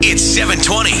It's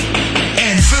 7:20,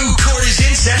 and VOO Court is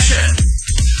in session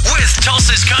with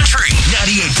Tulsa's Country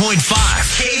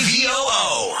 98.5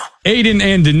 KVOO. Aiden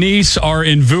and Denise are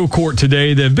in VOO Court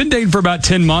today. They've been dating for about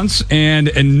 10 months, and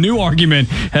a new argument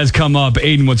has come up.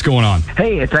 Aiden, what's going on?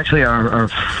 Hey, it's actually our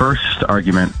first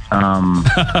argument,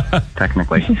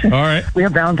 technically. All right. We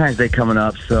have Valentine's Day coming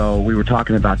up, so we were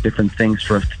talking about different things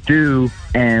for us to do,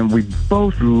 and we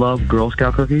both love Girl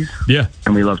Scout cookies. Yeah.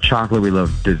 And we love chocolate. We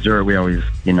love dessert. We always,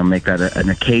 make that an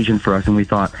occasion for us, and we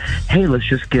thought, hey, let's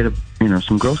just get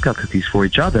some Girl Scout cookies for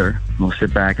each other. We'll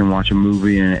sit back and watch a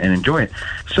movie and enjoy it.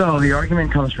 So the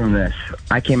argument comes from this.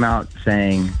 I came out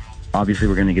saying, obviously,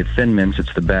 we're going to get Thin Mints.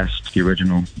 It's the best, the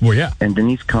original. Well, yeah. And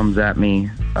Denise comes at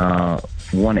me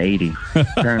 180.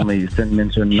 Apparently, Thin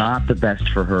Mints are not the best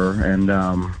for her. And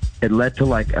it led to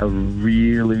like a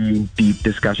really deep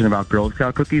discussion about Girl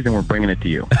Scout cookies, and we're bringing it to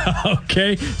you.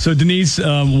 Okay. So, Denise,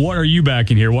 what are you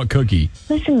backing here? What cookie?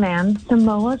 Listen, man,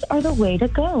 Samoas are the way to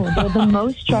go. They're the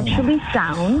most structurally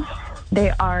sound. They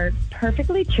are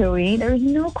perfectly chewy. There's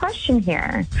no question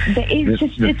here. The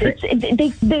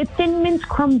Thin Mints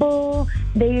crumble.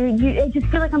 I just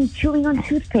feel like I'm chewing on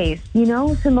toothpaste.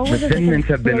 Samoas the Thin Mints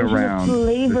have been around.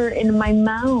 Flavor in my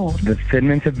mouth. The Thin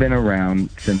Mints have been around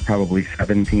since probably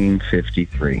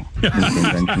 1753. Since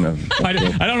the invention of I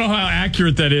don't know how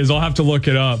accurate that is. I'll have to look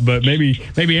it up, but maybe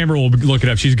Amber will look it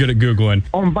up. She's good at Googling.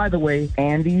 Oh, and by the way,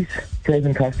 Andy's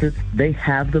frozen custards, they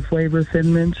have the flavor of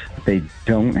Thin Mints. They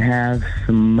don't have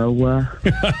Samoa.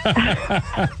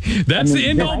 That's the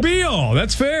end-all be-all.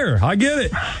 That's fair. I get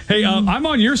it. Hey, I'm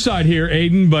on your side here,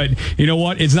 Aiden, but you know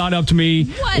what? It's not up to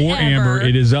me or Amber.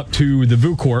 It is up to the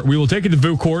VOO Court. We will take it to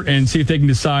VOO Court and see if they can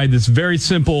decide this very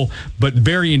simple but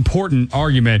very important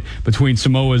argument between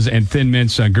Samoas and Thin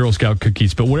Mints and Girl Scout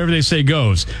cookies. But whatever they say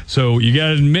goes. So you got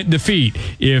to admit defeat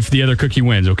if the other cookie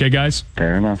wins. Okay, guys?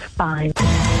 Fair enough. Fine.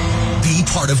 Be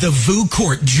part of the VOO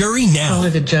Court jury now.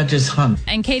 Only the judges hunt.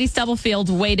 And Katie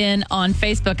Stubblefield weighed in on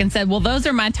Facebook and said, well, those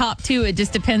are my top two. It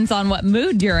just depends on what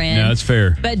mood you're in. Yeah, that's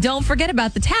fair. But don't forget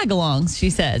about the tagalongs, she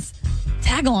says.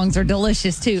 Tagalongs are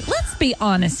delicious, too. Let's be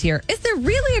honest here. Is there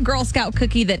really a Girl Scout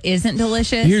cookie that isn't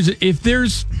delicious? If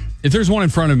there's one in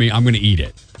front of me, I'm going to eat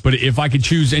it. But if I could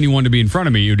choose anyone to be in front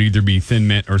of me, it would either be Thin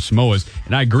Mint or Samoas.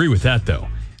 And I agree with that, though.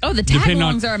 Oh, the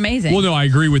tagalongs are amazing. Well, no, I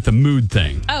agree with the mood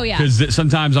thing. Oh, yeah. Because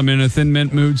sometimes I'm in a Thin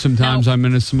Mint mood. Sometimes I'm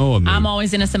in a Samoa mood. I'm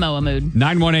always in a Samoa mood.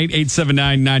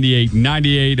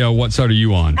 918-879-9898. What side are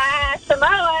you on?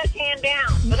 Samoa's hand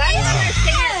down. But I don't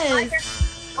understand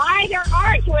why they're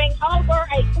arguing over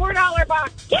a $4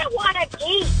 box. Get one of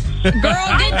each. Girl,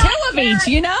 get two of each,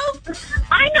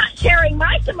 I'm not sharing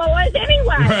my Samoas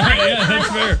anyway. Right, yeah,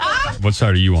 that's fair. What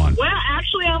side are you on? Well,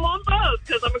 actually, I'm on both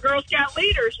because I'm a Girl Scout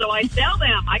leader, so I tell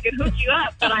them I can hook you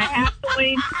up, but I have to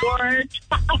lean towards.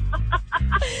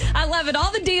 I love it.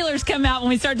 All the dealers come out when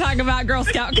we start talking about Girl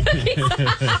Scout cookies.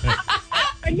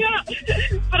 Yeah,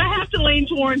 but I have to lean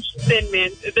towards Thin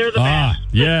Mint. They're the best.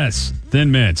 Yes.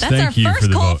 Thin Mints. That's Thank our you first for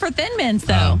the call vote. for Thin Mints,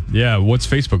 though. Yeah. What's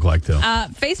Facebook like, though?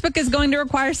 Facebook is going to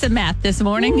require some math this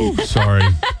morning. Ooh, sorry.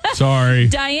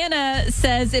 Diana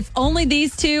says, if only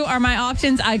these two are my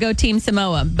options, I go Team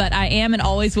Samoa. But I am and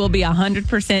always will be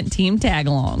 100% Team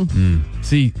Tagalong.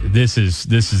 See, this is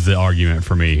the argument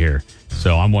for me here.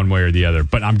 So I'm one way or the other,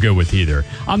 but I'm good with either.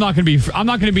 I'm not going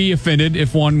to be offended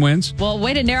if one wins. Well,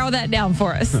 way to narrow that down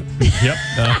for us. Yep.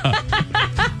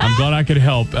 I'm glad I could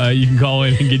help. You can call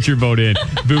in and get your vote in.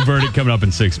 VOO verdict coming up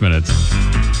in 6 minutes.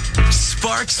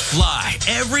 Sparks fly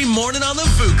every morning on the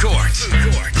VOO Court.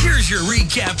 Here's your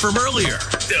recap from earlier.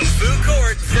 The VOO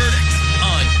Court verdict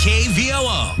on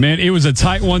KVOO. Man, it was a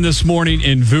tight one this morning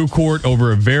in VOO Court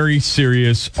over a very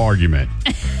serious argument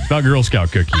about Girl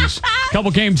Scout cookies. A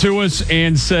couple came to us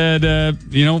and said,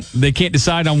 they can't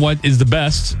decide on what is the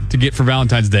best to get for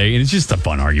Valentine's Day. And it's just a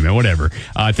fun argument, whatever.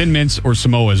 Thin Mints or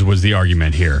Samoas was the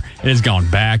argument here. It has gone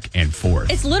back and forth.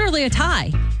 It's literally a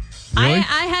tie. Really?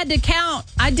 I had to count.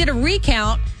 I did a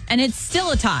recount, and it's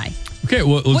still a tie. Okay,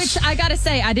 well, which I got to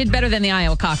say, I did better than the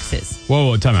Iowa caucuses.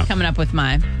 Whoa, time out. Coming up with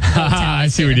my I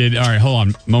see what we did. All right, hold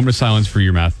on. Moment of silence for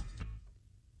your math.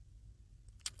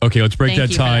 Okay, let's break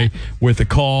that tie with a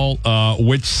call.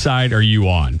 Which side are you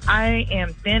on? I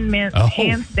am Thin Mint,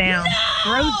 hands down.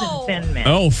 Frozen Thin Mint.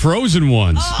 Oh, frozen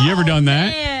ones. You ever done that?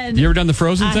 Man. You ever done the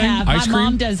frozen thing? Have. Ice my cream?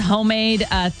 mom does homemade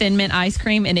Thin Mint ice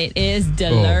cream, and it is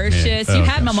delicious. You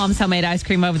had my mom's homemade ice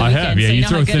cream over the weekend. I have, yeah. So you know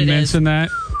throw how good Thin it Mints is. in that?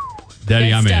 Daddy,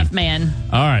 Good I'm stuff, in. Man.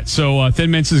 All right, so Thin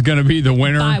Mints is going to be the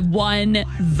winner. By one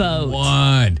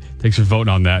vote. Thanks for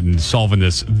voting on that and solving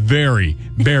this very,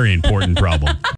 very important problem.